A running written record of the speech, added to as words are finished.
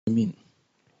آمين.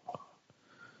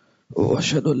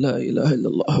 وأشهد أن لا إله إلا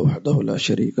الله وحده لا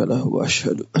شريك له،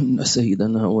 وأشهد أن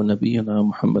سيدنا ونبينا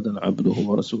محمدا عبده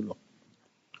ورسوله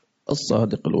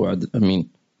الصادق الوعد الأمين،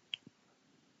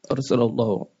 أرسل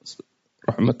الله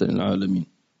رحمة للعالمين،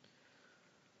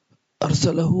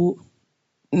 أرسله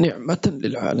نعمة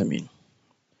للعالمين،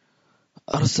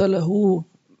 أرسله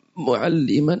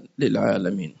معلما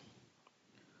للعالمين،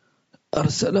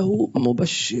 أرسله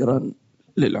مبشرا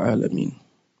للعالمين،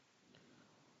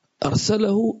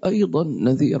 أرسله أيضا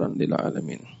نذيرا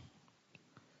للعالمين،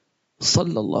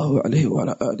 صلى الله عليه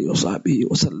وعلى آله وصحبه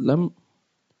وسلم،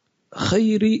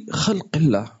 خير خلق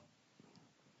الله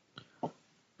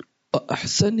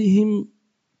وأحسنهم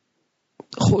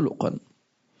خلقا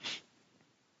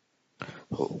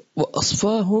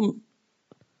وأصفاهم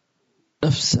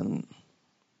نفسا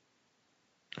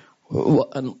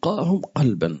وأنقاهم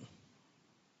قلبا،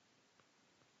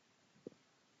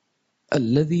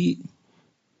 الذي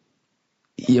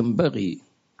ينبغي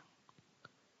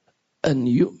أن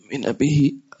يؤمن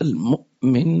به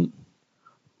المؤمن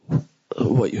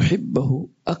ويحبه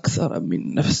أكثر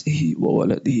من نفسه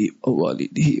وولده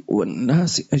ووالده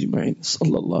والناس أجمعين،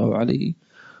 صلى الله عليه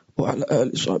وعلى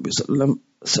آله وصحبه وسلم.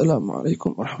 السلام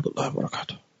عليكم ورحمة الله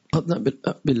وبركاته. قدنا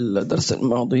بالدرس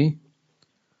الماضي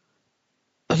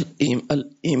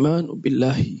الإيمان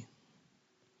بالله،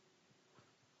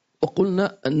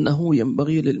 وقلنا أنه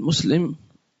ينبغي للمسلم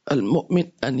المؤمن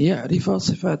أن يعرف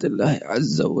صفات الله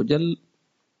عز وجل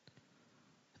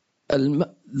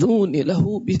المأذون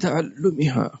له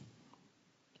بتعلمها.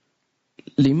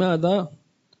 لماذا؟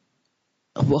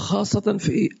 وخاصة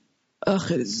في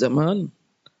آخر الزمان،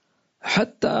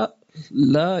 حتى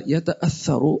لا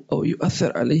يتأثر أو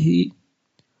يؤثر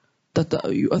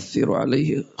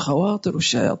عليه خواطر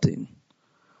الشياطين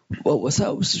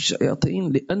ووساوس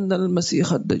الشياطين، لأن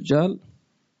المسيح الدجال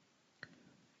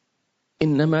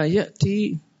إنما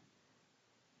يأتي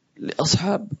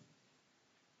لأصحاب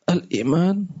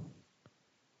الإيمان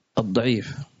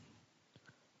الضعيف،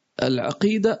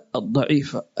 العقيدة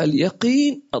الضعيفة،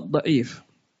 اليقين الضعيف.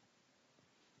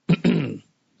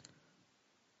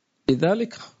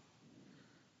 لذلك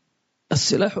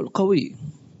السلاح القوي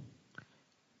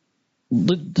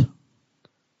ضد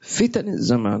فتن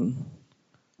الزمان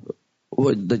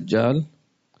والدجال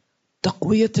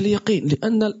تقوية اليقين،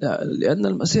 لأن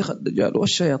المسيح الدجال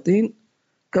والشياطين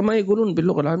كما يقولون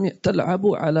باللغة العامية تلعب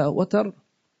على وتر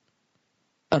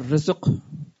الرزق،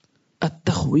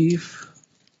 التخويف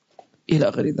إلى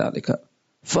غير ذلك.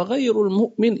 فغير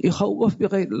المؤمن يخوف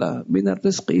بغير الله من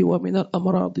الرزق ومن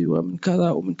الأمراض ومن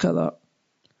كذا ومن كذا،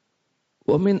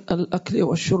 ومن الأكل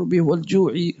والشرب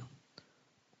والجوع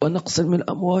ونقص من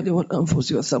الأموال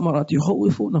والأنفس والثمرات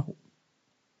يخوفونه،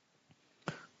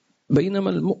 بينما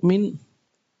المؤمن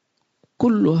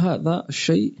كل هذا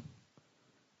الشيء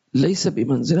ليس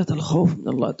بمنزلة الخوف من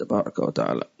الله تبارك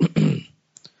وتعالى.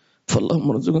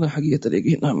 فاللهم ارزقنا حقيقة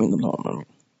اليقين، آمين اللهم آمين.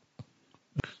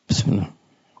 بسم الله.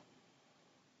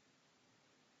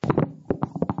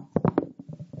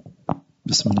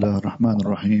 بسم الله الرحمن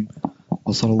الرحيم،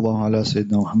 وصلى الله على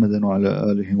سيدنا محمد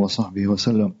وعلى آله وصحبه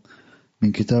وسلم.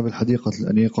 من كتاب الحديقة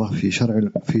الأنيقة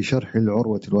في شرح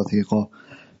العروة الوثيقة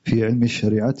في علم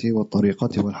الشريعة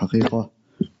والطريقة والحقيقة،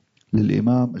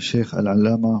 للإمام الشيخ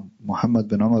العلامة محمد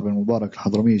بن عمر بن مبارك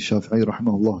الحضرمي الشافعي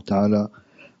رحمه الله تعالى،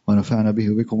 ونفعنا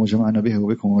به وبكم وجمعنا به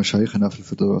وبكم ومشايخنا في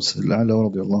الفردوس الأعلى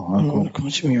ورضي الله عنكم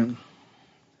جميعا،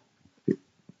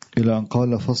 إلى أن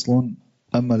قال: فصل: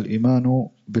 أما الإيمان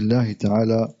بالله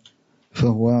تعالى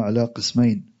فهو على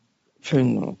قسمين.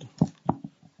 فين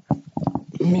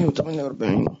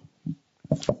 148.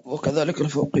 وكذلك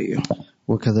الفوقية.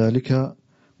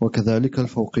 وكذلك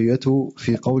الفوقية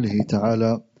في قوله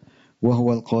تعالى: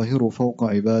 وهو القاهر فوق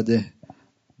عباده،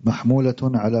 محمولة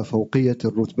على فوقية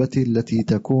الرتبة التي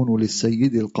تكون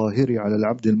للسيد القاهر على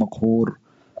العبد المقهور،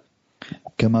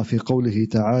 كما في قوله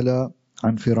تعالى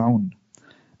عن فرعون: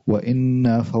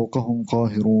 وإنا فوقهم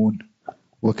قاهرون،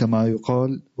 وكما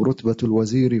يقال: رتبة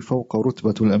الوزير فوق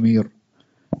رتبة الأمير.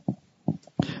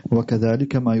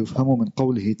 وكذلك ما يفهم من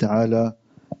قوله تعالى: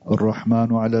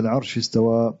 الرحمن على العرش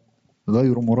استوى،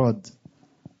 غير مراد،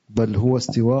 بل هو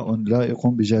استواء لائق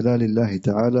بجلال الله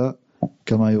تعالى،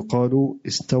 كما يقال: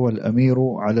 استوى الأمير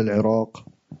على العراق،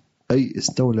 أي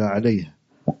استولى عليه،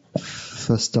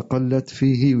 فاستقلت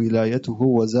فيه ولايته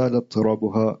وزال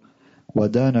اضطرابها،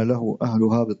 ودان له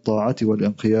أهلها بالطاعة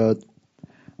والانقياد.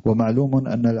 ومعلوم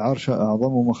أن العرش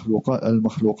أعظم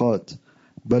المخلوقات،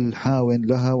 بل حاو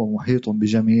لها ومحيط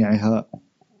بجميعها،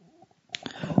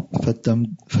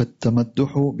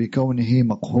 فالتمدح بكونه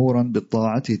مقهورا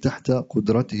بالطاعة تحت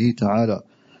قدرته تعالى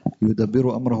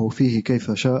يدبر أمره فيه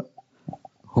كيف شاء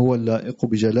هو اللائق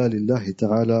بجلال الله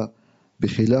تعالى،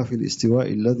 بخلاف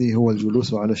الاستواء الذي هو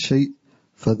الجلوس على الشيء،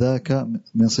 فذاك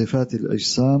من صفات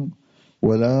الأجسام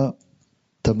ولا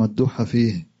تمدح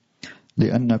فيه،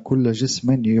 لأن كل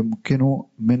جسم يمكن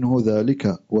منه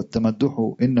ذلك،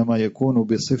 والتمدح إنما يكون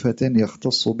بصفة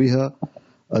يختص بها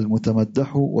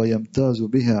المتمدح ويمتاز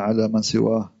بها على من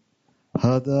سواه.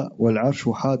 هذا والعرش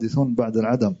حادث بعد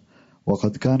العدم،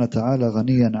 وقد كان تعالى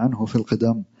غنيا عنه في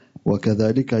القدم،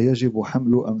 وكذلك يجب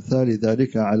حمل أمثال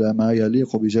ذلك على ما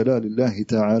يليق بجلال الله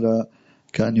تعالى،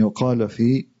 كأن يقال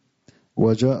في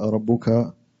وجاء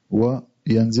ربك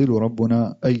وينزل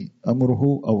ربنا، أي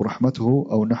أمره أو رحمته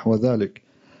أو نحو ذلك.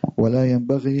 ولا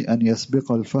ينبغي أن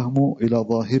يسبق الفهم إلى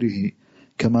ظاهره،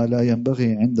 كما لا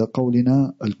ينبغي عند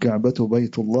قولنا الكعبة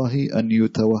بيت الله أن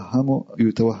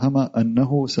يتوهم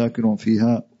أنه ساكن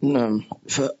فيها. نعم.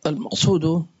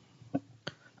 فالمقصود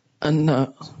أن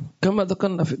كما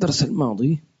ذكرنا في الدرس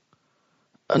الماضي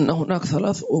أن هناك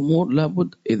 3 أمور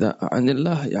لابد إذا عن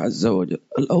الله عز وجل.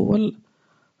 الأول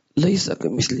ليس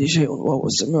كمثله شيء وهو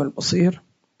السميع البصير.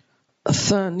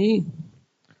 الثاني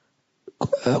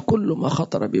كل ما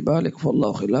خطر ببالك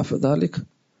فالله خلاف ذلك.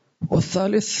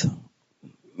 والثالث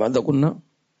ماذا قلنا؟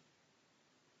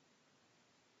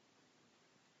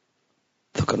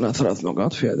 ذكرنا 3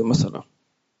 نقاط في هذه المسألة.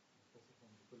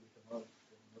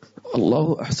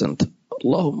 الله أحسنت،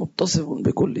 الله متصف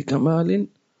بكل كمال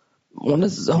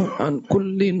منزه عن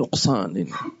كل نقصان.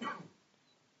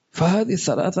 فهذه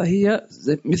ال3 هي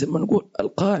مثل ما نقول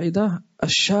القاعدة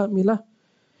الشاملة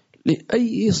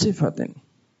لأي صفة.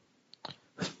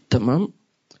 تمام.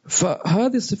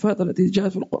 فهذه الصفات التي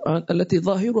جاءت في القرآن التي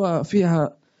ظاهرها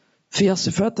فيها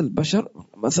صفات البشر،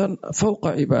 مثلا فوق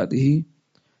عباده،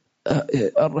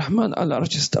 الرحمن على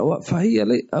العرش استوى،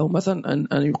 فهي أو مثلا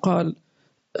أن يقال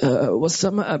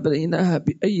والسماء بنيناها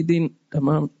بأيد.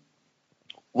 تمام.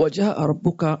 وجاء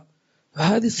ربك.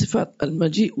 هذه صفات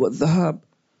المجيء والذهاب،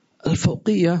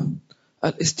 الفوقية،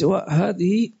 الاستواء،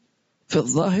 هذه في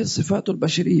الظاهر صفات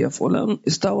البشرية. فلان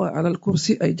استوى على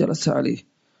الكرسي أي جلس عليه.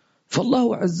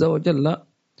 فالله عز وجل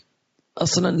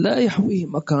أصلا لا يحويه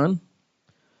مكان.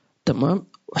 تمام.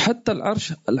 حتى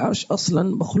العرش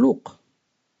أصلا مخلوق.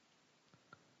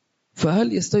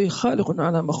 فهل يستوي خالق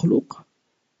على مخلوق؟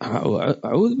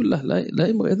 أعوذ بالله، لا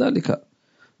ينبغي ذلك.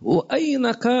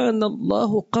 وأين كان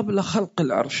الله قبل خلق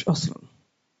العرش أصلا؟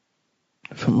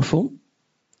 فمفهوم؟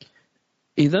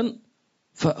 إذن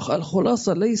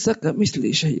فالخلاصة ليس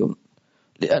كمثل شيء،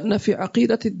 لأن في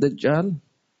عقيدة الدجال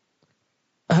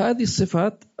هذه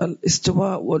الصفات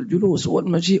الاستواء والجلوس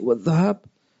والمجيء والذهاب،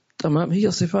 تمام،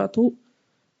 هي صفات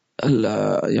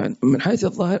يعني من حيث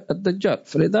الظاهر الدجال.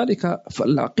 فلذلك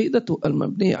فالعقيدة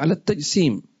المبنية على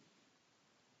التجسيم،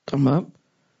 تمام،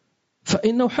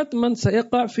 فإنه حتما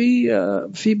سيقع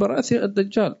في براثن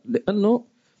الدجال، لأنه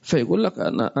فيقول لك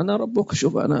أنا ربك،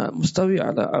 شوف أنا مستوي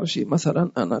على عرشي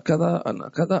مثلا، أنا كذا أنا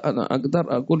كذا، أنا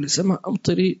أقدر أقول لسماء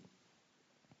أمطري،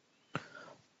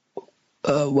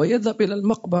 ويذهب إلى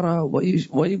المقبرة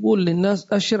ويقول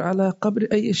للناس أشر على قبر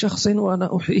أي شخص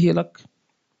وأنا أحييه لك.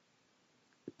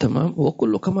 تمام.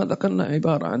 وكله كما ذكرنا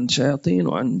عبارة عن شياطين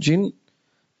وعن جن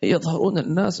يظهرون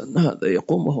الناس أن هذا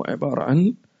يقوم وهو عبارة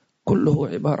عن كله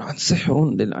عبارة عن سحر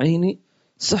للعين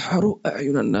سحروا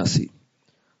أعين الناس.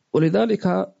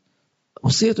 ولذلك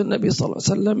وصية النبي صلى الله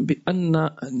عليه وسلم بأن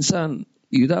إنسان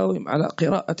يداوم على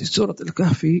قراءة سورة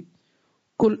الكهف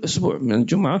كل أسبوع من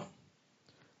الجمعة.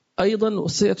 أيضا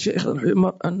وصية شيخ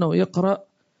الحبيب أنه يقرأ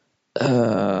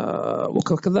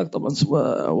وكذلك طبعا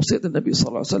وصية النبي صلى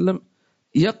الله عليه وسلم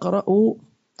يقرأ،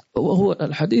 وهو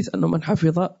الحديث أنه من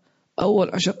حفظ أول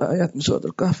 10 آيات من سورة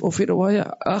الكهف، وفي رواية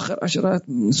آخر 10 آيات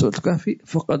من سورة الكهف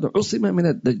فقد عصم من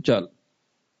الدجال،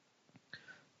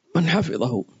 من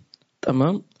حفظه.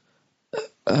 تمام.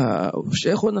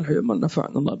 شيخنا الحبيب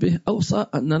نفعنا الله به أوصى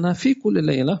أننا في كل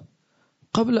ليلة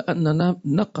قبل أننا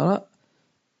نقرأ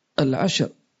 10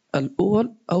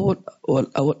 الأول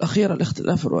أو الأخيرة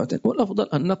الاختلاف الروايتين، والأفضل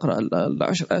أن نقرأ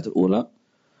 10 آيات الأولى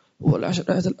وال10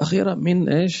 آيات الأخيرة من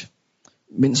إيش؟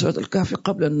 من سورة الكهف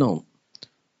قبل النوم.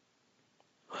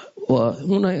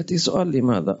 وهنا يأتي سؤال: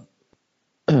 لماذا؟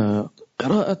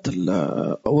 قراءة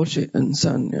أول شيء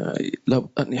إنسان لابد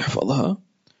أن يحفظها،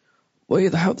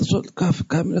 وإذا حفظ سورة الكهف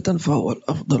كاملة فهو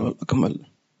الأفضل والأكمل.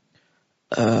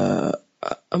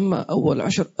 أما أول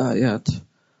 10 آيات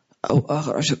أو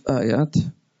آخر 10 آيات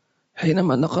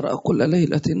حينما نقرأ كل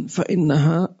ليلة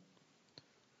فإنها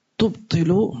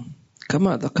تبطل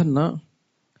كما ذكرنا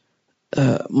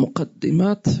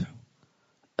مقدمات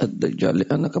الدجال،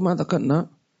 لأن كما ذكرنا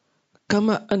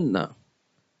كما أن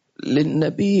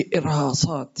للنبي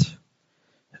إرهاصات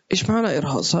إيش معنى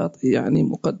إرهاصات؟ يعني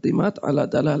مقدمات على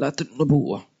دلالات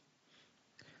النبوة،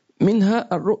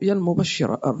 منها الرؤيا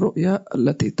المبشرة، الرؤيا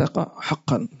التي تقع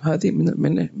حقا، هذه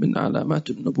من علامات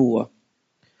النبوة.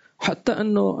 حتى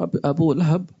أنه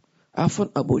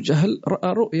أبو جهل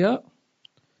رأى رؤيا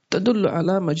تدل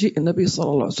على مجيء النبي صلى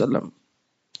الله عليه وسلم،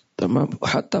 تمام.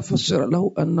 وحتى فسر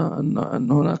له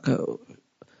أن هناك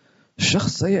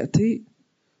شخص سيأتي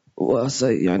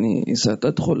يعني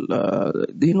ستدخل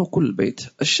دين كل بيت.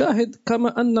 الشاهد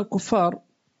كما أن الكفار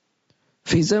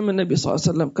في زمن النبي صلى الله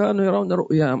عليه وسلم كانوا يرون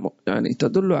رؤيا يعني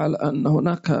تدل على أن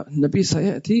هناك نبي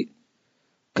سيأتي،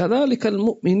 كذلك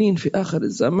المؤمنين في آخر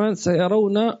الزمان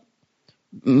سيرون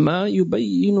ما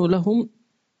يبين لهم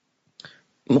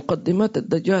مقدمات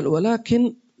الدجال،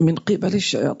 ولكن من قبل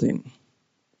الشياطين.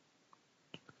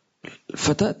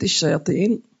 فتأتي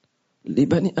الشياطين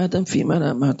لبني آدم في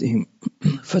مناماتهم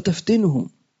فتفتنهم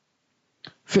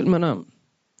في المنام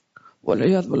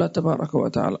والعياذ بالله تبارك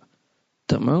وتعالى،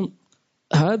 تمام.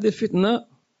 هذه الفتنة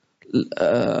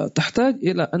تحتاج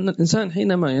إلى أن الإنسان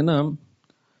حينما ينام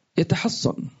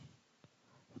يتحصن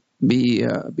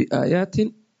بآيات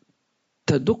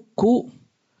تدك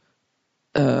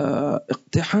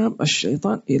اقتحام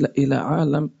الشيطان إلى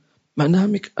عالم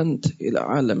منامك أنت، إلى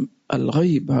عالم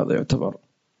الغيب، هذا يعتبر،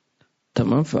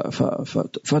 تمام.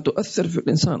 فتؤثر في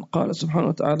الإنسان. قال سبحانه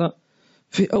وتعالى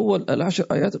في أول 10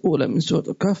 آيات الأولى من سورة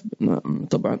الكهف،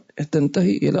 طبعا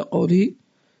تنتهي إلى قوله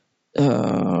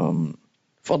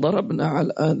فضربنا على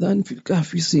الآذان في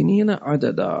الكهف سنين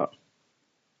عددا.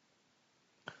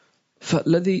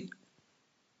 فالذي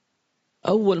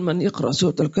أول من يقرأ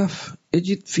سورة الكهف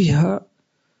يجد فيها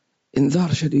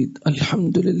إنذار شديد: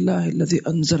 الحمد لله الذي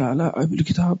أنزل على عبده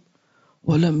الكتاب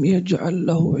ولم يجعل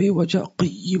له عوجا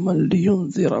قيما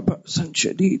لينذر بأسا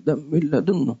شديدا من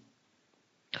لدنه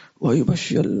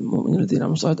ويبشر المؤمنين الذين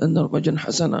عملوا الصالحات أن لهم أجرا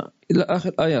حسنا، إلى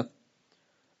آخر آيات.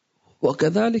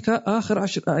 وكذلك آخر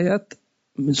 10 آيات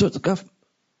من سورة الكهف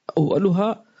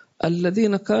أولها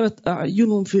الذين كانت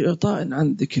أعينهم في غطاء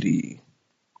عن ذكري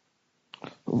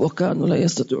وكانوا لا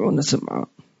يستطيعون سمعا.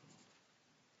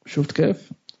 شفت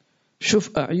كيف؟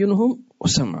 شوف أعينهم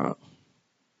وسمعا.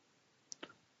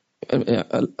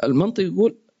 المنطق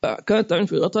يقول كانت أعين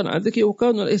في غطاء عن ذكري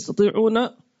وكانوا لا يستطيعون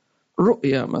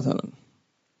رؤيا مثلا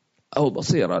أو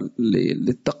بصيرة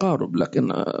للتقارب،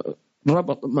 لكن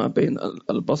ربط ما بين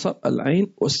البصر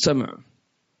العين والسمع.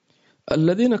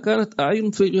 الذين كانت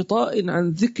أعين في غطاء عن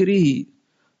ذكره،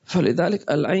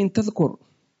 فلذلك العين تذكر،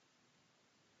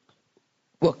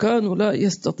 وكانوا لا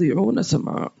يستطيعون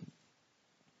سمعا.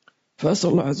 فأسأل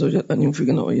الله عز وجل أن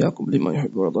ينفقنا وإياكم لما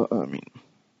يحب ويرضى، آمين.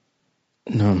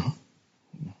 نعم.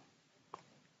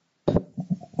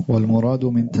 والمراد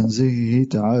من تنزيهه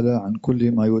تعالى عن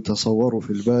كل ما يتصور في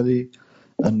البال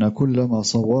أن كل ما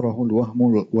صوره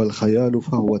الوهم والخيال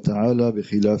فهو تعالى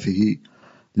بخلافه،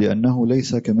 لأنه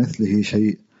ليس كمثله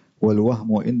شيء،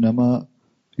 والوهم إنما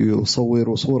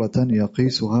يصور صورة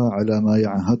يقيسها على ما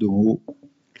يعهده.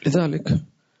 لذلك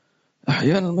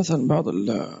أحيانا مثلا بعض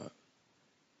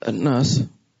الناس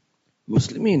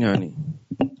مسلمين يعني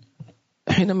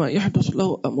حينما يحدث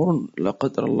له أمر لا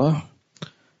قدر الله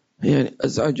يعني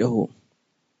أزعجه،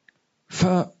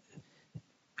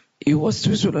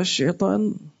 فيوسوس له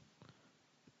الشيطان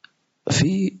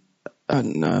في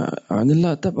عن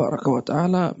الله تبارك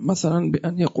وتعالى، مثلا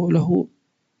بأن يقول له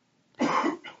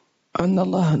أن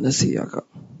الله نسيك،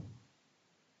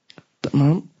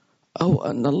 تمام، أو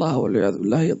أن الله والعياذ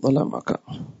بالله ظلمك،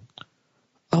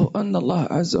 أو أن الله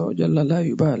عز وجل لا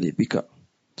يبالي بك.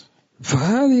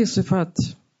 فهذه صفات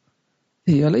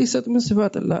هي ليست من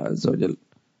صفات الله عز وجل،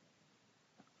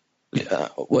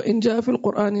 وإن جاء في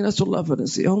القرآن نسوا الله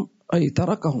فنسيهم أي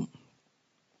تركهم.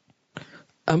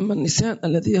 أما النسيان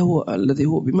الذي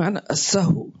هو بمعنى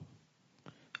السهو،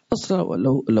 أصلا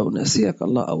لو نسيك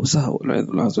الله أو سهو والعياذ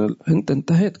بالله عز وجل أنت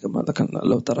انتهيت، كما ذكرنا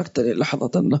لو تركتني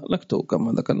لحظة لهلكته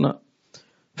كما ذكرنا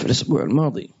في الأسبوع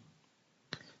الماضي.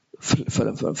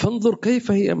 فانظر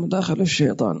كيف هي مداخل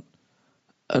الشيطان،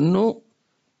 أنه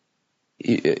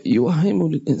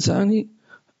يوهم للإنسان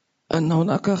أن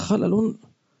هناك خلل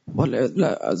والعياذ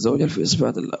بالله عز وجل في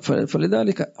إثبات الله.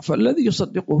 فلذلك فالذي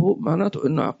يصدقه معناته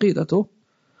أن عقيدته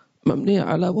مبنية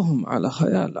على وهم، على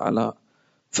خيال،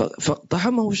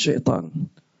 فاقتحمه الشيطان.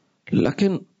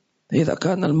 لكن إذا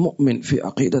كان المؤمن في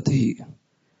عقيدته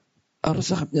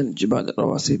أرسخ من الجبال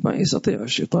الرواسي ما يستطيع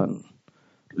الشيطان.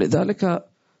 لذلك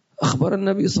أخبر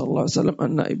النبي صلى الله عليه وسلم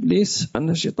أن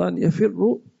الشيطان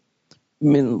يفر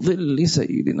من ظل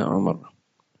سيدنا عمر.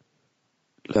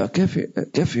 لا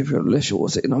كيف يفر؟ ليش هو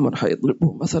سيدنا عمر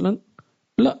حيضربه مثلا؟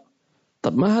 لا.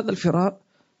 طب ما هذا الفرار؟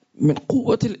 من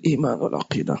قوة الإيمان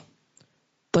والعقيدة.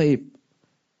 طيب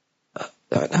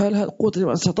يعني هل هذه قوة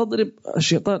الإيمان ستضرب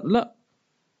الشيطان؟ لا،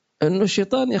 إنه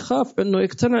الشيطان يخاف إنه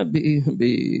يقتنع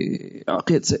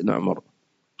بعقيدة سيدنا عمر،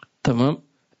 تمام،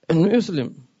 إنه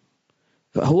يسلم.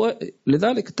 فهو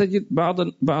لذلك تجد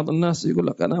بعض الناس يقول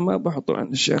لك أنا ما بحط عن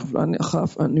الشيخ فلان،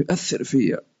 أخاف أن يؤثر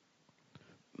فيا.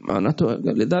 معناته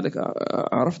لذلك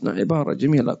عرفنا عبارة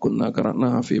جميلة كنا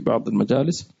قرأناها في بعض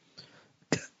المجالس،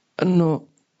 أنه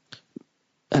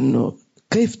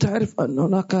كيف تعرف أن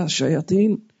هناك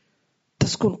شياطين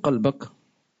تسكن قلبك؟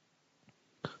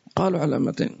 قالوا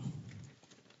علامتين: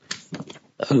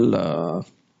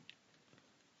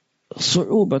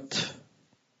 صعوبة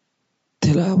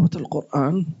تلاوة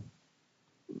القرآن،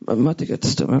 ما تقدر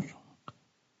تستمر،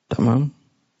 تمام،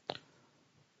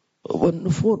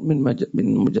 والنفور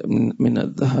من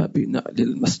الذهاب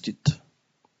للمسجد،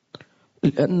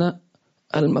 لأن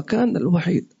المكان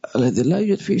الوحيد الذي لا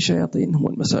يوجد فيه شياطين هو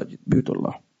المساجد، بيوت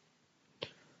الله.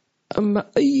 أما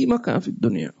أي مكان في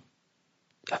الدنيا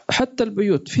حتى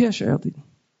البيوت فيها شياطين،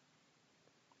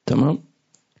 تمام،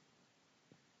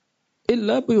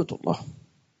 إلا بيوت الله.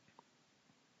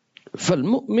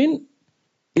 فالمؤمن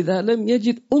إذا لم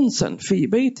يجد أنسا في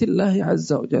بيت الله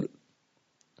عز وجل،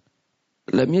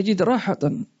 لم يجد راحة،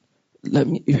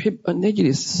 لم يحب أن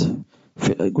يجلس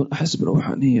يقول أحس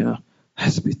بروحانية،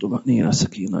 أحس بطمأنينة،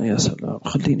 سكينة، يا سلام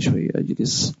خليني شوية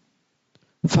أجلس،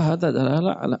 فهذا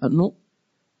دلالة على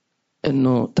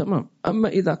أنه تمام. أما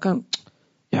إذا كان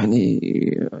يعني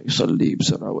يصلي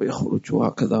بسرعة ويخرج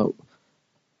وهكذا،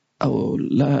 أو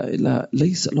لا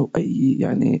ليس له أي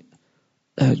يعني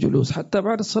جلوس حتى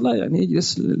بعد الصلاة، يعني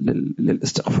يجلس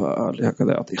للاستغفار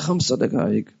هكذا، يعطي 5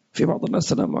 دقائق. في بعض الناس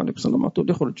السلام عليكم سلام عليكم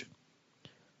يخرج.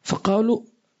 فقالوا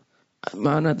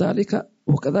معنى ذلك،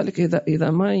 وكذلك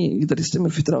إذا ما يقدر يستمر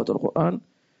في تلاوة القرآن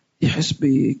يحس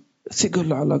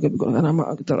بثقل على قلبه، يقول أنا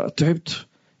ما أقدر، تعبت،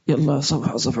 يلا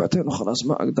صفحة صفحتين وخلاص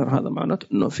ما أقدر. هذا معناته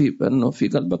أنه في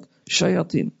قلبك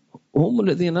شياطين، وهم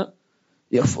الذين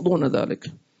يرفضون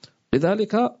ذلك.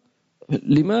 لذلك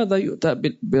لماذا يؤتى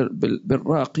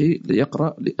بالراقي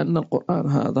ليقرأ؟ لأن القرآن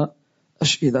هذا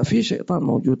إذا في شيطان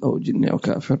موجود أو جني أو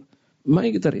كافر ما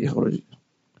يقدر يخرج،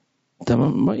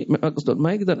 تمام،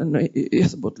 ما يقدر أنه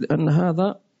يثبت، لأن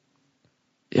هذا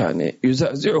يعني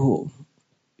يزعزعه،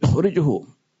 يخرجه،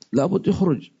 لابد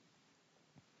يخرج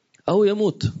أو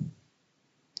يموت.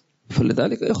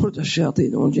 فلذلك يخرج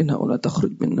الشياطين والجن هؤلاء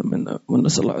تخرج من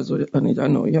ونسأل الله عز وجل أن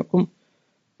يجعلنا وإياكم.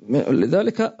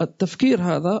 لذلك التفكير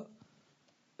هذا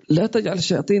لا تجعل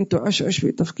الشياطين تعشعش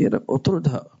في تفكيرك،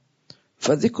 اطردها.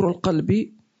 فذكر القلب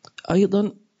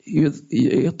أيضا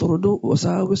يطرد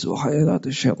وساوس وحيلات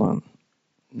الشيطان.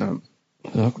 نعم،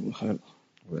 جزاكم خير.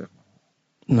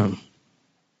 نعم.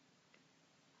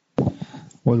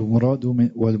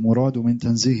 والمراد من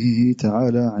تنزيهه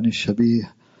تعالى عن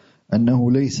الشبيه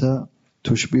أنه ليس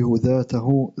تشبه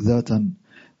ذاته ذاتا،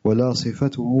 ولا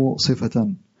صفته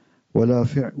صفة،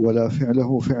 ولا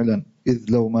فعله فعلا، إذ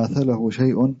لو ماثله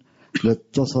شيء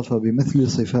لاتصف بمثل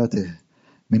صفاته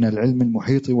من العلم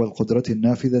المحيط والقدرة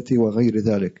النافذة وغير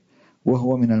ذلك،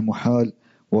 وهو من المحال.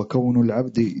 وكون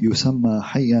العبد يسمى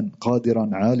حيا قادرا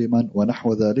عالما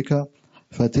ونحو ذلك،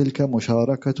 فتلك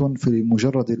مشاركة في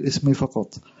مجرد الاسم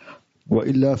فقط،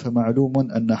 وإلا فمعلوم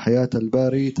أن حياة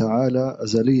الباري تعالى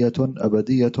أزلية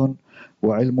أبدية،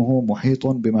 وعلمه محيط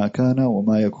بما كان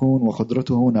وما يكون،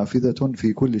 وقدرته نافذة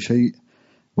في كل شيء.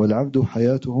 والعبد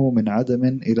حياته من عدم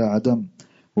إلى عدم،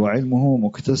 وعلمه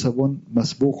مكتسب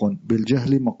مسبوق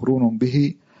بالجهل مقرون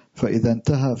به، فإذا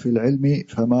انتهى في العلم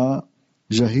فما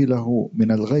جهله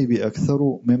من الغيب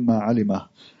أكثر مما علمه،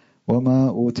 وما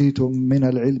أوتيتم من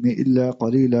العلم إلا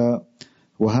قليلا.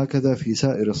 وهكذا في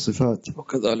سائر الصفات،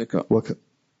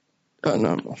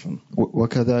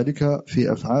 وكذلك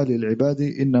في أفعال العباد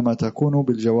إنما تكون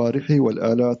بالجوارح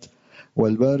والآلات،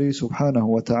 والباري سبحانه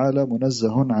وتعالى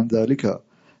منزه عن ذلك،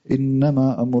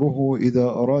 إنما أمره إذا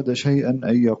أراد شيئا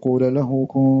أن يقول له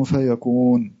كن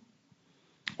فيكون.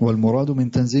 والمراد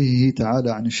من تنزيهه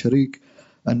تعالى عن الشريك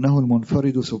أنه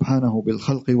المنفرد سبحانه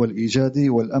بالخلق والإيجاد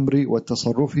والأمر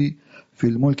والتصرف في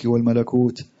الملك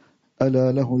والملكوت،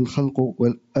 ألا له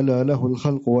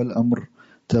الخلق والأمر،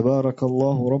 تبارك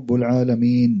الله رب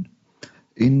العالمين.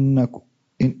 إن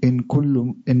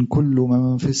كل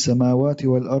من في السماوات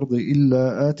والأرض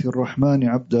إلا آتي الرحمن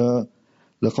عبدا،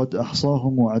 لقد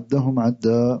أحصاهم وعدهم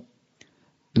عدا.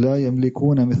 لا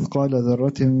يملكون مثقال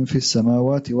ذرة في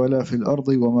السماوات ولا في الأرض،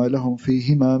 وما لهم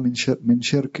فيهما من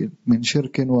شرك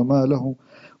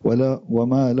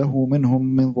وما له منهم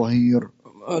من ظهير.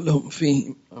 وما لهم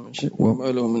فيه من شرك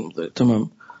وما له من ظهير. تمام.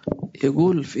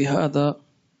 يقول في هذا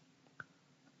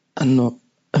أنه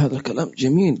هذا الكلام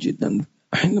جميل جدا،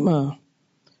 حينما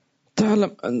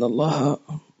تعلم أن الله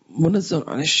منزه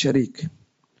عن الشريك،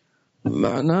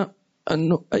 معنى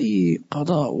أنه أي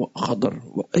قضاء وقدر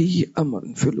وأي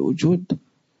أمر في الوجود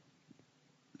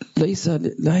ليس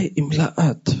له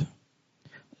إملاءات،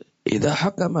 إذا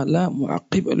حكم لا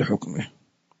معقب لحكمه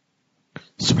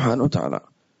سبحانه وتعالى.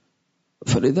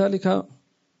 فلذلك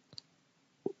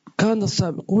كان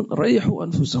السابقون ريحوا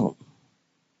أنفسهم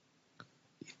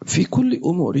في كل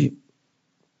أمورهم،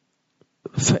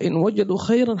 فإن وجدوا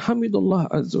خيرا حمدوا الله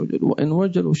عز وجل، وإن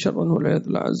وجدوا شرا والعياذ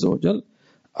بالله عز وجل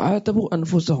عاتبوا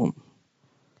أنفسهم.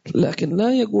 لكن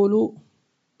لا يقولوا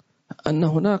أن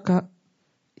هناك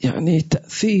يعني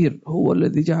تأثير هو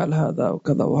الذي جعل هذا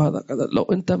وكذا وهذا كذا، لو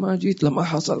أنت ما جيت لما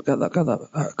حصل كذا كذا،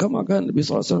 كما قال النبي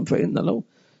صلى الله عليه وسلم: فإن لو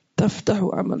تفتح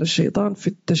عمل الشيطان في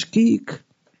التشكيك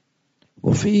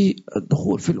وفي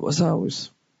الدخول في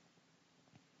الوساوس.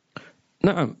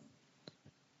 نعم،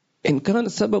 إن كان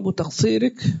سبب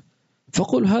تقصيرك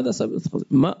فقل هذا سبب تقصيرك،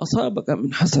 ما أصابك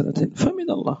من حسنة فمن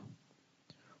الله،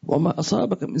 وما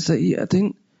أصابك من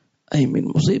سيئة أي من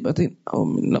مصيبة أو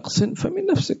من نقص فمن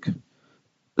نفسك،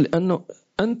 لأنه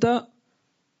أنت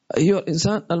أيها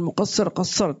الإنسان المقصر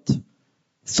قصرت،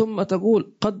 ثم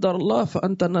تقول قدر الله،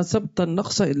 فأنت نسبت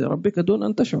النقص إلى ربك دون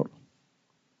أن تشعر.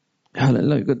 هل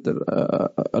الله يقدر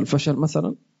الفشل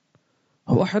مثلا؟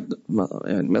 واحد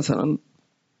يعني مثلا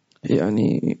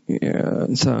يعني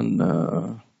إنسان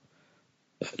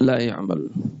لا يعمل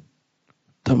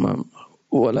تمام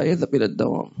ولا يذهب إلى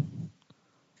الدوام،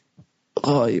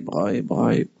 غايب غايب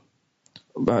غايب،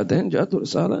 بعدين جاءته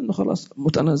رسالة أنه خلاص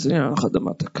متنازلين عن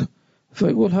خدماتك،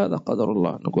 فيقول هذا قدر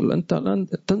الله. نقول أنت لن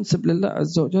تنسب لله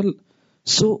عز وجل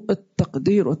سوء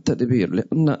التقدير والتدبير،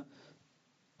 لأن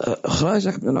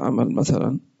إخراجك من العمل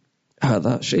مثلا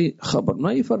هذا شيء خبر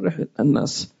ما يفرح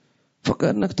الناس،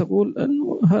 فكأنك تقول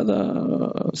أنه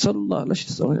هذا سل الله ليش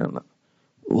تسألني عنه،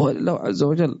 والله عز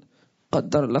وجل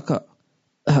قدر لك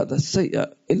هذا السيء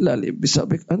إلا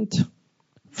بسببك أنت،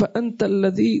 فأنت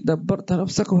الذي دبرت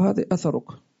نفسك، وهذا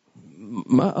أثرك.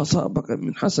 ما أصابك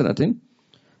من حسنة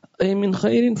أي من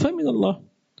خير فمن الله،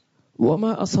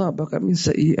 وما أصابك من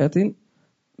سيئة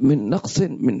من نقص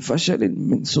من فشل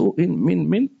من سوء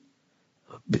من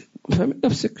فمن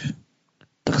نفسك،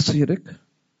 تقصيرك،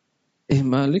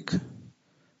 إهمالك،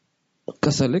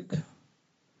 كسلك،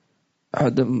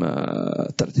 عدم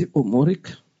ترتيب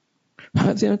أمورك،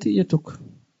 هذه نتيجتك.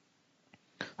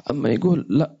 أما يقول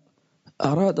لا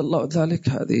أراد الله ذلك،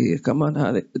 هذه كمان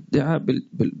هذه ادعاء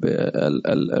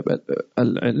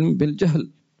العلم بالجهل.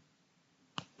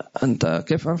 أنت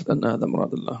كيف عرفت أن هذا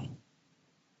مراد الله؟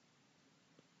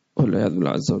 والعياذ بالله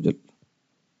عز وجل.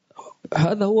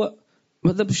 هذا هو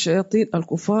مذهب الشياطين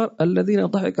الكفار الذين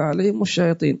ضحك عليهم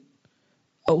الشياطين،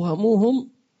 أوهموهم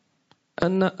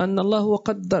أن الله هو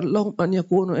قدر لهم أن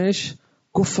يكونوا إيش؟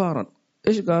 كفارا.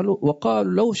 إيش قالوا؟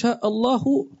 وقالوا لو شاء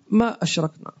الله ما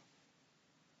أشركنا.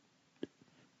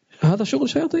 هذا شغل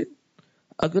شياطين،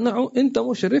 أقنعوا أنت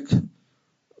مشرك،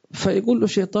 فيقول له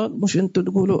شيطان مش أنتوا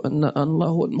تقولوا أن الله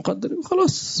هو المقدر،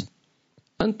 خلاص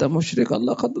أنت مشرك،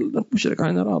 الله قدر لك مشرك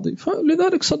عين راضي،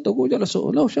 فلذلك صدقوا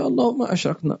جلسوا لو شاء الله ما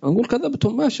أشركنا. نقول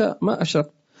كذبتم، ما شاء ما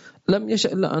أشرك، لم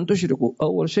يشاء إلا أن تشركوا.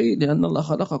 أول شيء لأن الله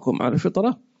خلقكم على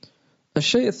الفطرة.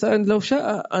 الشيء الثاني لو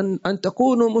شاء أن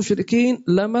تكونوا مشركين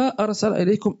لما أرسل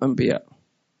إليكم أنبياء،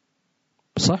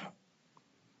 صح؟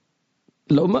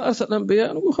 لو ما أرسل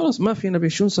أنبياء نقول خلاص ما في نبي،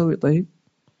 شو نسوي طيب؟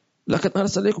 لكن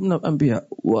أرسل إليكم من الأنبياء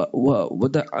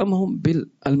ودعمهم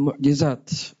بالمعجزات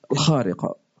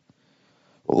الخارقة،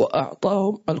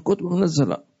 وأعطاهم الكتب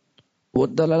المنزلة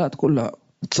والدلالات كلها،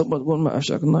 ثم تقول ما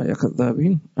أشركنا يا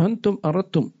كذابين. أنتم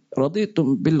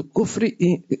رضيتم بالكفر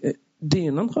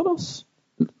دينا، خلاص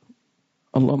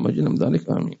اللهم اجعلنا من ذلك،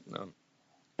 آمين.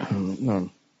 نعم.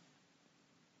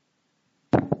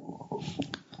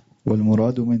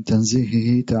 والمراد من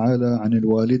تنزيهه تعالى عن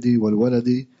الوالد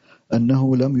والولد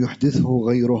أنه لم يحدثه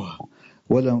غيره،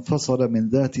 ولا انفصل من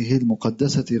ذاته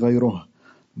المقدسة غيره،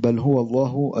 بل هو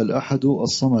الله الأحد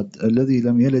الصمد الذي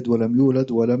لم يلد ولم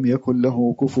يولد ولم يكن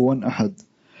له كفوا أحد.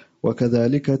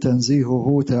 وكذلك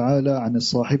تنزيهه تعالى عن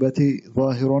الصاحبة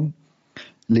ظاهر،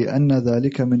 لأن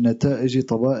ذلك من نتائج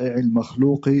طبائع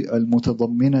المخلوق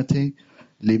المتضمنة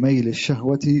لميل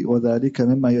الشهوة، وذلك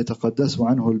مما يتقدس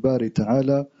عنه الباري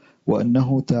تعالى،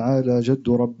 وأنه تعالى جد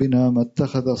ربنا ما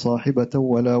اتخذ صاحبة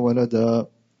ولا ولدا.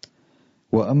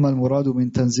 وأما المراد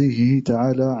من تنزيهه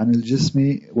تعالى عن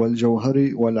الجسم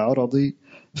والجوهر والعرض،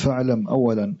 فاعلم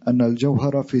أولا أن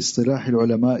الجوهر في اصطلاح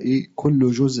العلماء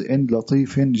كل جزء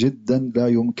لطيف جدا لا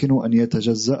يمكن أن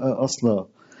يتجزأ أصلا،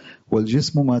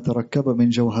 والجسم ما تركب من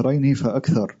جوهرين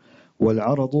فأكثر،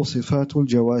 والعرض صفات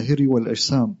الجواهر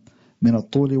والأجسام من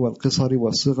الطول والقصر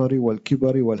والصغر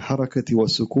والكبر والحركة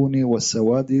والسكون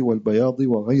والسواد والبياض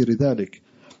وغير ذلك،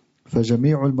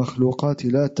 فجميع المخلوقات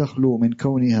لا تخلو من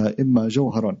كونها إما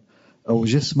جوهرا أو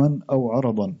جسما أو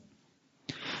عرضا،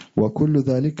 وكل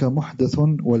ذلك محدث،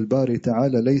 والباري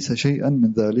تعالى ليس شيئا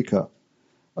من ذلك.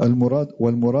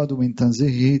 والمراد من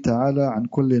تنزيهه تعالى عن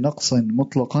كل نقص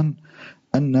مطلقا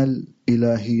أن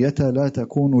الإلهية لا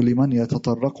تكون لمن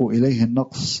يتطرق إليه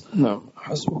النقص. نعم،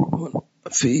 حسبه.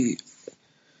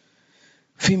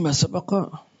 فيما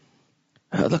سبق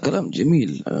هذا كلام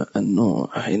جميل، أنه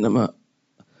حينما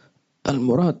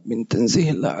المراد من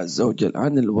تنزيه الله عز وجل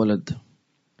عن الولد،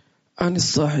 عن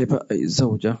الصاحبة أي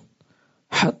الزوجة،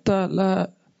 حتى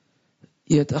لا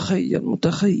يتخيل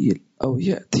متخيل أو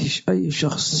يأتي أي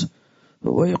شخص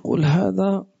ويقول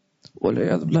هذا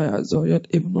والعياذ بالله عز وجل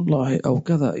ابن الله أو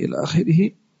كذا إلى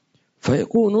آخره،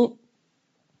 فيكون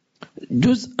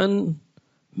جزءا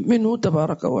منه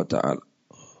تبارك وتعالى.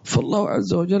 فالله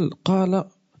عز وجل قال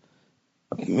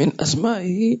من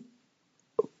أسمائه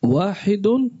واحد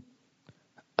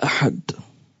أحد،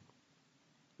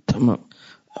 تمام،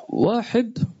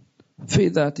 واحد في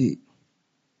ذاته،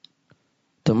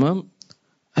 تمام.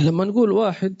 لما نقول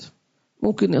واحد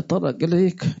ممكن يطرق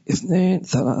إليك 2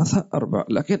 3 4،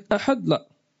 لكن أحد لا،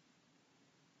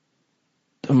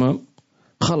 تمام،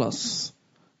 خلاص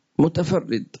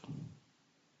متفرد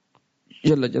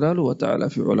جل جلاله وتعالى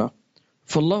في علاه.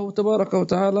 فالله تبارك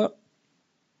وتعالى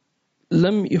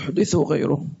لم يحدثه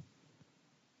غيره،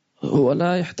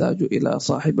 ولا يحتاج إلى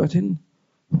صاحبة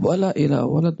ولا إلى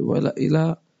ولد ولا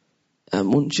إلى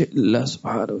منشئ الله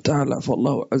سبحانه وتعالى.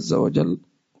 فالله عز وجل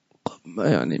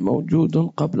يعني موجود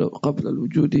قبل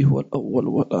الوجود، هو الأول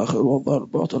والآخر والظاهر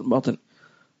والباطن،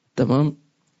 تمام.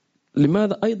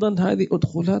 لماذا أيضا هذه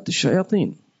أدخلات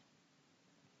الشياطين،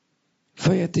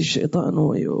 فيأتي الشيطان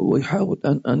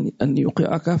ويحاول أن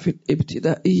يوقعك في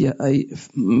الابتدائية، أي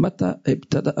متى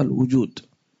ابتدأ الوجود،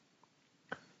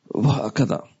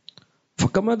 وهكذا.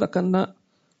 فكما ذكرنا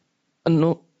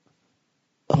أنه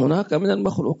هناك من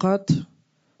المخلوقات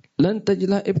لن تجد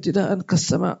لها ابتداء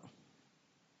كالسماء،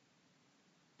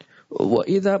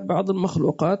 وإذا بعض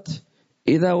المخلوقات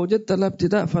إذا وجدت لها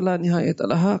ابتداء فلا نهاية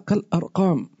لها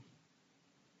كالأرقام،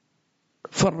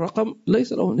 فالرقم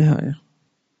ليس له نهاية،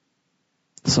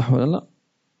 صح ولا لا؟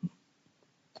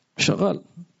 شغال.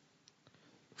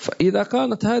 فإذا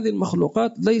كانت هذه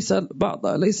المخلوقات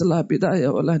بعضها ليس لها بداية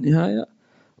ولا نهاية،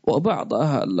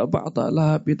 وبعضها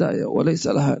لها بداية وليس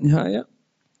لها نهاية،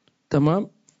 تمام،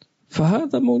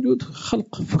 فهذا موجود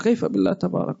خلق، فكيف بالله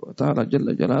تبارك وتعالى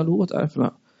جل جلاله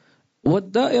وتعالى.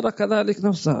 والدائرة كذلك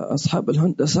نفسها، أصحاب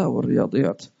الهندسة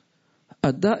والرياضيات،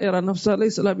 الدائرة نفسها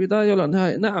ليس لها بداية ولا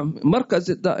نهاية، نعم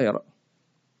مركز الدائرة،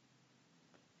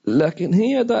 لكن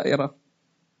هي دائرة،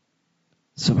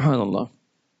 سبحان الله.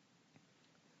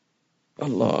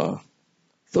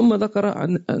 ثم ذكر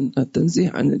عن التنزيه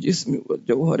عن الجسم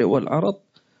والجوهر والعرض،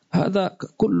 هذا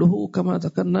كله كما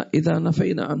ذكرنا إذا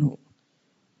نفينا عنه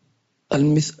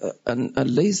أن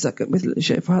ليس كمثل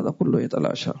شيء، فهذا كله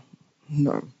يتلاشى.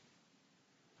 نعم.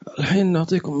 الحين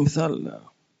نعطيكم مثال.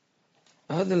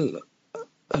 هذا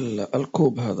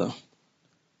الكوب هذا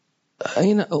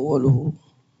أين أوله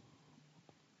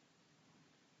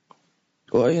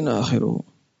وأين آخره؟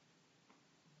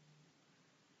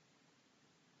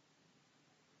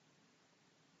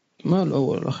 ما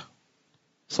الأول والآخر،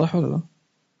 صح ولا لا؟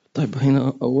 طيب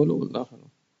هنا أوله ولا آخره؟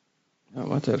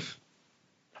 ما تعرف.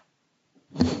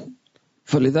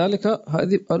 فلذلك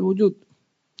هذه الوجود،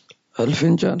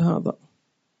 الفنجان هذا،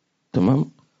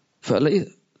 تمام، فليس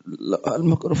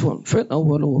الميكروفون فين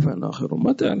أوله وفين آخره؟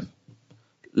 ما تعرف،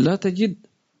 لا تجد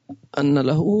أن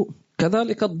له.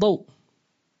 كذلك الضوء،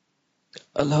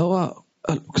 الهواء،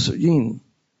 الأكسجين،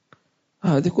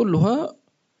 هذه كلها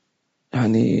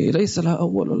يعني ليس لها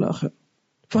أول ولا آخر،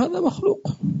 فهذا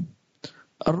مخلوق.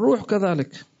 الروح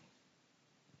كذلك.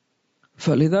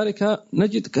 فلذلك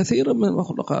نجد كثيرا من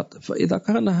المخلوقات، فإذا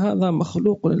كان هذا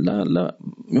مخلوق لله لا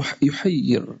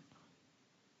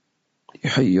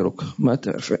يحيرك، ما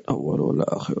تعرف أول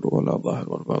ولا آخر ولا ظاهر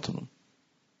ولا باطن،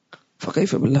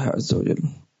 فكيف بالله عز وجل؟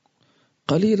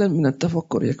 قليلا من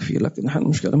التفكر يكفي، لكن نحن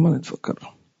المشكلة ما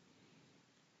نتفكر.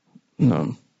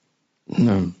 نعم.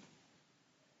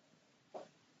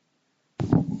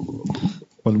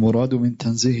 والمراد من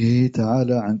تنزيهه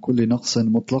تعالى عن كل نقص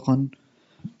مطلقا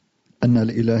أن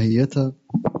الإلهية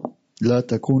لا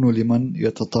تكون لمن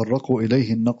يتطرق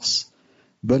إليه النقص،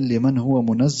 بل لمن هو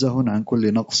منزه عن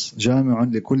كل نقص جامع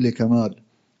لكل كمال،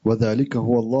 وذلك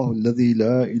هو الله الذي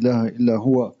لا إله إلا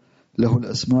هو، له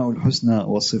الأسماء الحسنى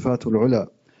والصفات العلى،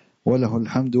 وله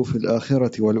الحمد في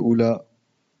الآخرة والأولى.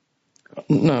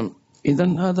 نعم.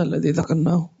 إذن هذا الذي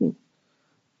ذكرناه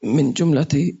من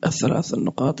جملة الثلاث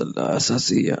النقاط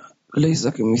الأساسية. ليس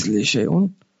كمثله شيء،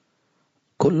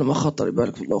 كل ما خطر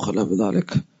بالك في الله خلاف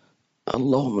ذلك.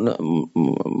 الله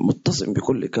متصم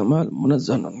بكل كمال،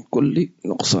 منزه عن كل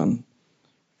نقصان.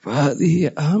 فهذه هي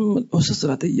أهم الأسس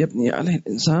التي يبني عليه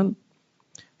الإنسان،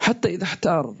 حتى إذا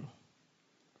احتار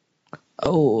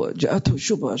أو جاءته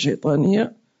شبهة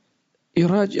شيطانية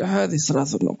يراجع هذه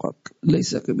الثلاث النقاط.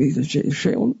 ليس كمثله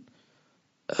شيء،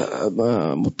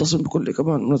 متصم بكل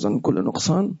كمال، منزه عن كل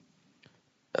نقصان.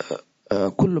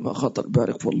 كل ما خطر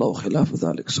بارك فالله خلاف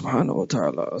ذلك سبحانه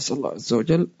وتعالى. أسأل الله عز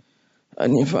وجل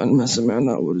أن ينفعنا ما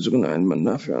سمعنا ويرزقنا علما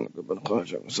نافعا قبل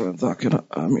قراءة وسلام ذاكرة.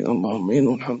 آمين اللهم آمين،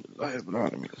 والحمد لله رب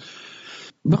العالمين.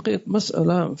 بقيت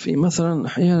مسألة، في مثلا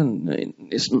أحيانا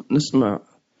نسمع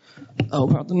أو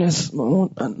بعض الناس يسمعون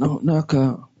أن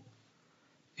هناك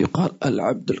يقال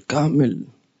العبد الكامل،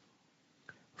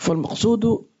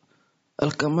 فالمقصود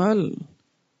الكمال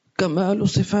كمال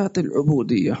صفات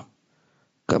العبودية،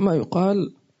 كما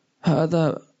يقال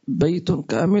هذا بيت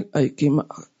كامل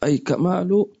أي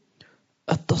كمال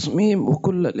التصميم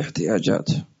وكل الاحتياجات.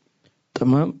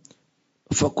 تمام.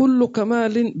 فكل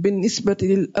كمال بالنسبة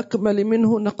للأكمل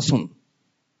منه نقص.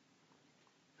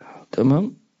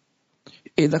 تمام.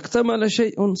 إذا اكتمل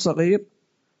شيء صغير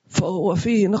فهو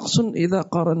فيه نقص إذا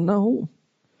قارناه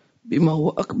بما هو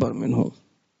أكبر منه.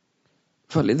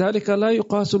 فلذلك لا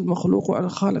يقاس المخلوق على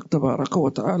الخالق تبارك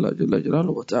وتعالى جل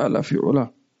جلاله وتعالى في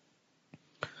علاه.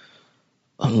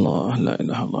 الله لا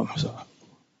إله إلا الله محمد.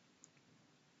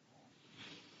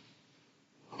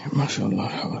 ما شاء الله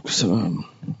حولك السلام.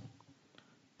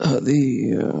 هذه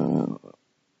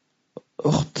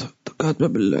أخت كاتبة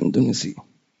بالإندونيسي.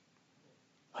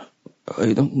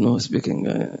 I don't know speaking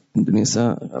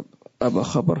إندونيسا. أبا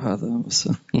خبر هذا بس.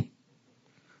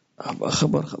 أبا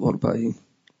خبر باي.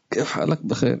 كيف حالك؟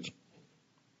 بخير.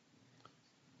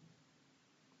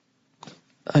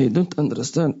 I don't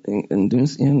understand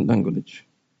Indonesian language.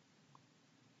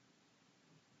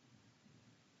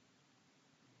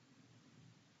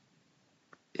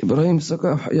 إبراهيم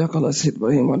السقاف، حياك الله سيد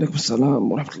إبراهيم. وعليكم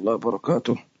السلام ورحمة الله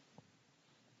وبركاته.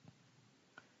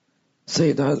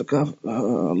 سيد هذا الكاف،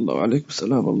 الله عليكم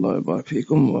السلام، الله يبارك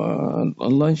فيكم.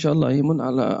 والله إن شاء الله يمن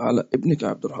على ابنك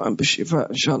عبد الرحمن بالشفاء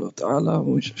إن شاء الله تعالى،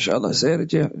 وإن شاء الله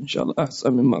سيرجع إن شاء الله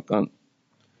أحسن مما كان.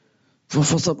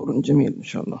 فصبر جميل إن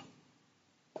شاء الله،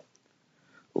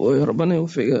 وربنا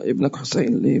يوفق ابنك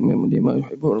حسين لما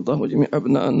يحبه ويرضاه، وجميع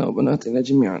أبنائنا وبناتنا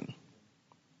جميعا.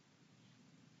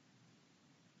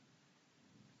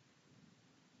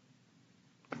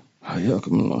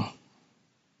 حياكم الله.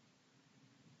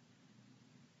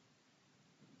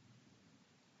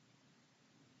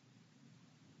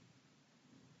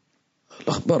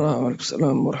 الأخبار. وعليكم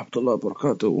السلام ورحمة الله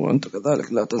وبركاته، وأنت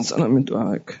كذلك لا تنسنا من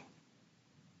دعائك.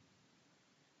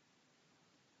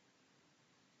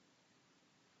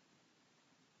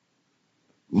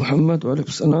 محمد، وعليكم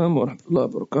السلام ورحمة الله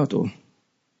وبركاته.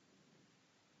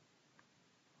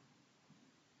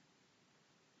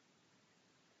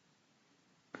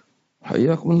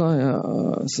 حياكم الله يا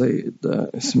سيد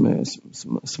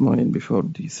اسماعيل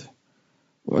بفورديث.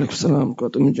 وعليكم السلام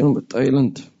ورحمة من جنوب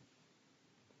تايلاند.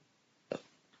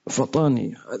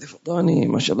 فطاني، هذه فطاني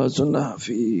ما شاء الله زرناها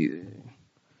في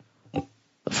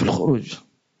الخروج.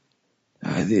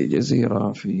 هذه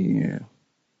جزيرة في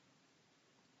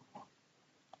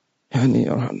يعني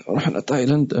رحنا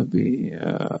تايلاند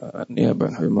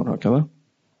بالنيابة عن مرة هكذا،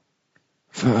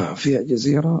 ففيها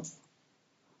جزيرة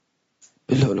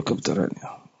بالهليكوبتر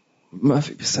يعني، ما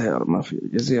في بالسيارة، ما في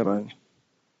جزيرة يعني.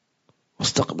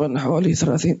 واستقبلنا حوالي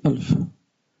 30,000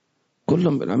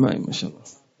 كلهم بالعمايم ما شاء الله.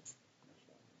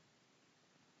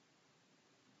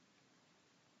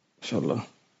 ما شاء الله.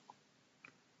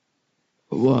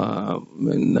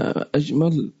 ومن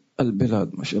أجمل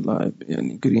البلاد ما شاء الله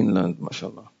يعني جرينلاند ما شاء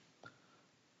الله.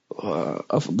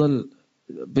 وأفضل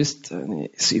بيست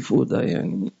يعني سي فود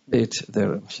يعني بيت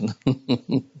ذير ما شاء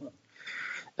الله.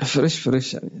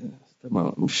 فريش يعني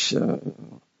تمام، مش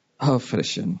هاف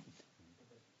فريش يعني.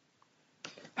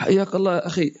 حياك الله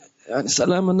أخي، يعني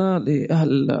سلامنا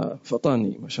لأهل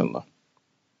فطاني ما شاء الله.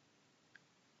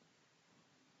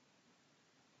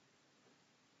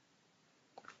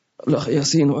 الأخ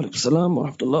ياسين، وعليكم السلام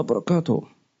ورحمة الله وبركاته،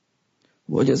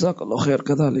 وجزاك الله خير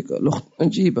كذلك. الأخت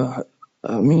نجيبة،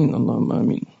 آمين اللهم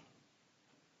آمين.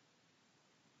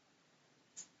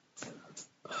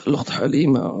 الأخت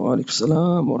حليمة، وعليكم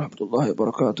السلام ورحمة الله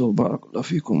وبركاته، بارك الله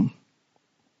فيكم.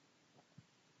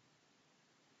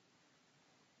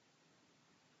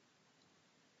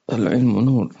 العلم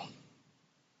نور.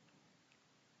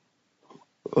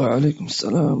 وعليكم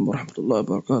السلام ورحمة الله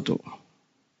وبركاته.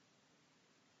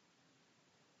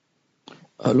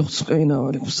 الأخت سقينة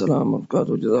وعليكم السلام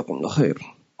وبركاته. جزاكم الله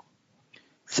خير.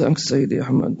 Thanks سيدي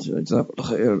أحمد, جزاك الله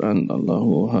خير, and Allah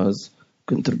who has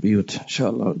contribute إن شاء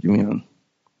الله جميعا.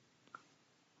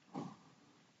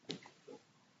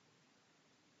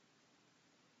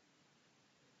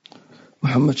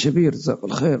 محمد شبير, جزاك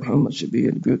الله خير. محمد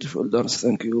شبير, beautiful درس.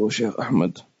 Thank you شيخ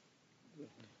أحمد.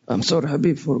 I'm sorry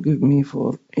حبيب, forgive me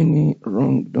for any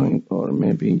wrongdoing or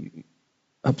maybe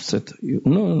upset you.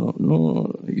 No,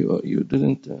 you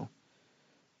didn't.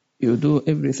 You do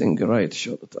everything right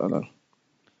inshallah ta'ala.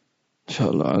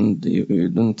 Inshallah, and you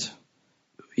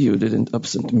didn't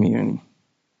upset me يعني.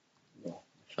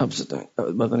 upset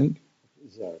بدري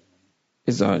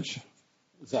إزعاج.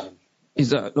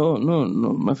 no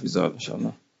ما في زعل إن شاء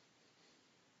الله.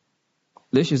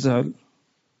 ليش يزعل؟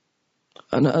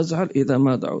 أنا أزعل إذا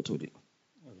ما دعوت لي.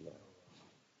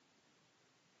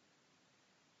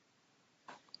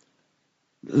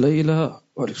 ليلى,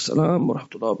 وعليكم السلام ورحمة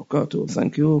الله وبركاته.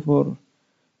 Thank you for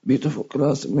beautiful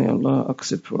class. May Allah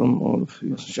accept from all of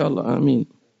you. إن شاء الله آمين.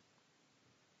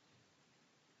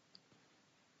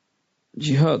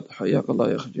 جهاد, حياك الله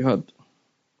يا أخي جهاد.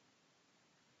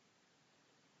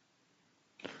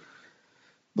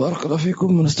 بارك الله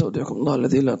فيكم ونستودعكم الله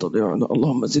الذي لا تضيع.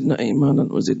 اللهم زدنا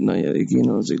إيمانا وزدنا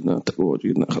يقينا وزدنا تقوى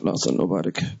وزدنا خلاصا.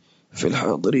 وبارك في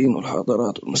الحاضرين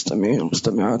والحاضرات والمستمعين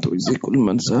والمستمعات, ويجزي كل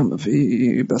من ساهم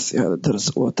في بث هذا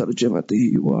الدرس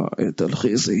وترجمته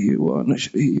وتلخيصه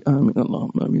ونشره. آمين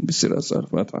اللهم آمين. بسر أسأل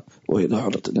الفاتحة وإلى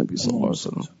حضرة النبي صلى الله عليه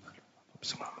وسلم.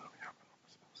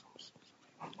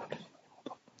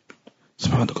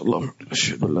 سبحانك اللهم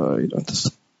أشهد أن لا إله إلا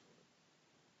أنت.